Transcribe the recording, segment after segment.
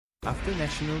after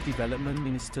National Development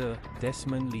Minister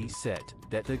Desmond Lee said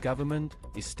that the government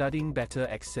is studying better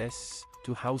access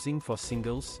to housing for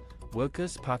singles.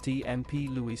 Workers' Party MP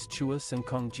Louis Chua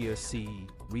Sengkong GRC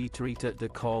reiterated the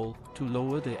call to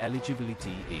lower the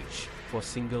eligibility age for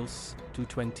singles to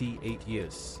 28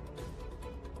 years,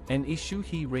 an issue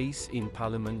he raised in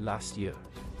Parliament last year.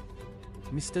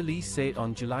 Mr. Lee said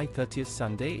on July 30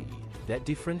 Sunday that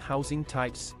different housing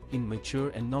types in mature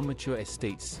and non-mature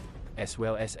estates, as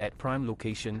well as at prime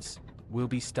locations, will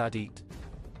be studied,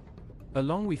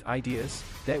 along with ideas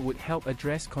that would help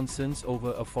address concerns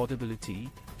over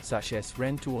affordability, such as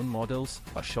rent-to-own models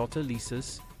or shorter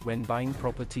leases when buying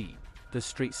property, the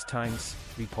Straits Times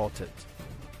reported.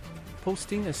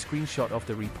 Posting a screenshot of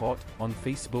the report on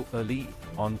Facebook early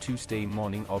on Tuesday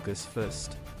morning, August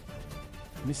 1st.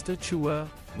 Mr. Chua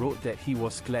wrote that he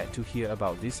was glad to hear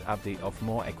about this update of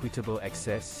more equitable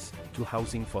access to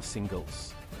housing for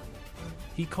singles.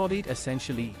 He called it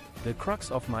essentially the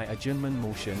crux of my adjournment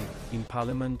motion in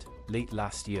Parliament late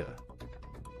last year,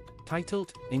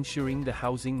 titled "Ensuring the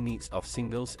Housing Needs of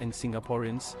Singles and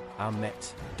Singaporeans Are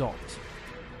Met."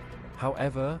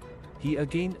 However, he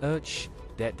again urged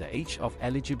that the age of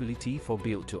eligibility for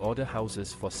built-to-order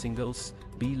houses for singles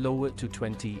be lowered to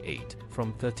 28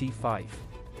 from 35,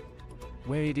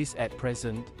 where it is at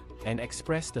present, and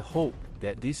expressed the hope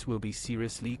that this will be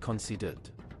seriously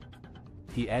considered.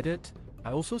 He added,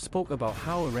 "I also spoke about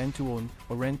how a rent-to-own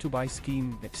or rent-to-buy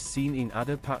scheme that's seen in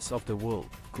other parts of the world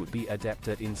could be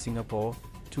adapted in Singapore,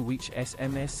 to which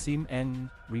SMS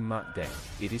SIM-N remarked that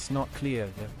it is not clear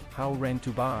how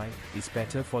rent-to-buy is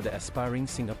better for the aspiring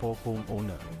Singapore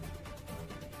homeowner."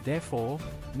 Therefore,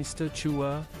 Mr.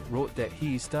 Chua wrote that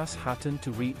he is thus heartened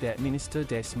to read that Minister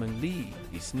Desmond Lee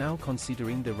is now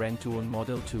considering the rent-to-own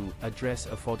model to address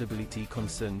affordability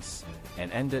concerns,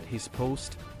 and ended his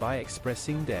post by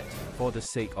expressing that, for the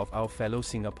sake of our fellow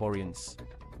Singaporeans,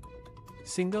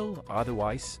 single or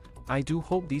otherwise, I do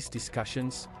hope these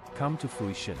discussions come to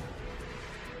fruition.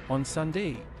 On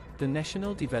Sunday, the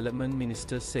National Development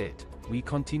Minister said, "We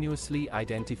continuously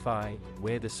identify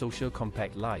where the social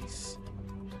compact lies.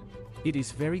 It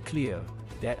is very clear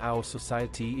that our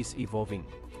society is evolving.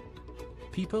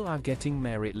 People are getting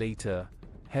married later,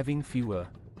 having fewer,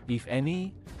 if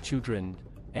any, children,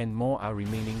 and more are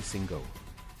remaining single.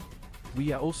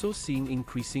 We are also seeing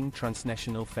increasing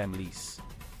transnational families.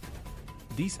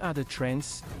 These are the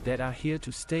trends that are here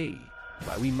to stay,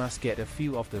 but we must get a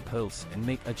feel of the pulse and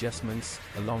make adjustments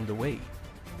along the way."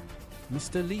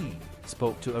 Mr. Lee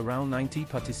spoke to around 90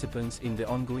 participants in the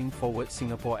ongoing Forward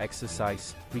Singapore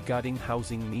exercise regarding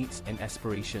housing needs and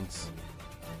aspirations,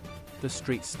 the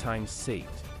Straits Times said.